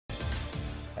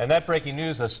And that breaking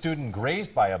news, a student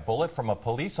grazed by a bullet from a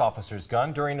police officer's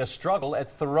gun during a struggle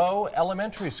at Thoreau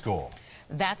Elementary School.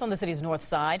 That's on the city's north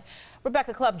side.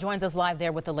 Rebecca Clough joins us live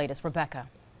there with the latest. Rebecca.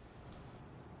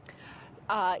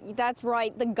 That's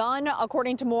right. The gun,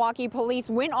 according to Milwaukee police,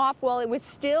 went off while it was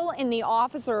still in the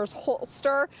officer's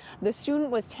holster. The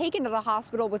student was taken to the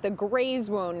hospital with a graze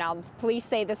wound. Now, police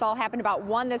say this all happened about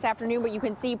 1 this afternoon, but you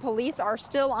can see police are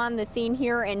still on the scene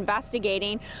here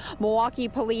investigating. Milwaukee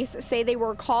police say they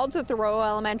were called to Thoreau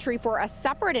Elementary for a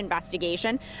separate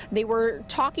investigation. They were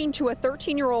talking to a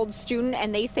 13-year-old student,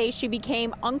 and they say she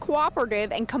became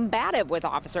uncooperative and combative with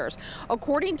officers.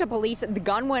 According to police, the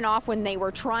gun went off when they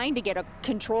were trying to get a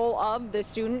control of the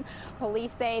student. Police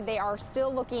say they are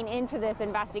still looking into this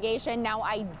investigation. Now,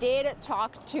 I did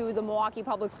talk to the Milwaukee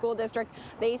Public School District.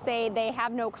 They say they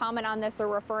have no comment on this. They're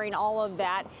referring all of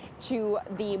that to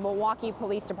the Milwaukee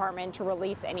Police Department to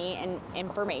release any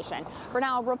information. For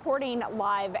now, reporting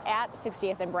live at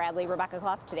 60th and Bradley, Rebecca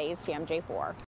Clough, today's TMJ4.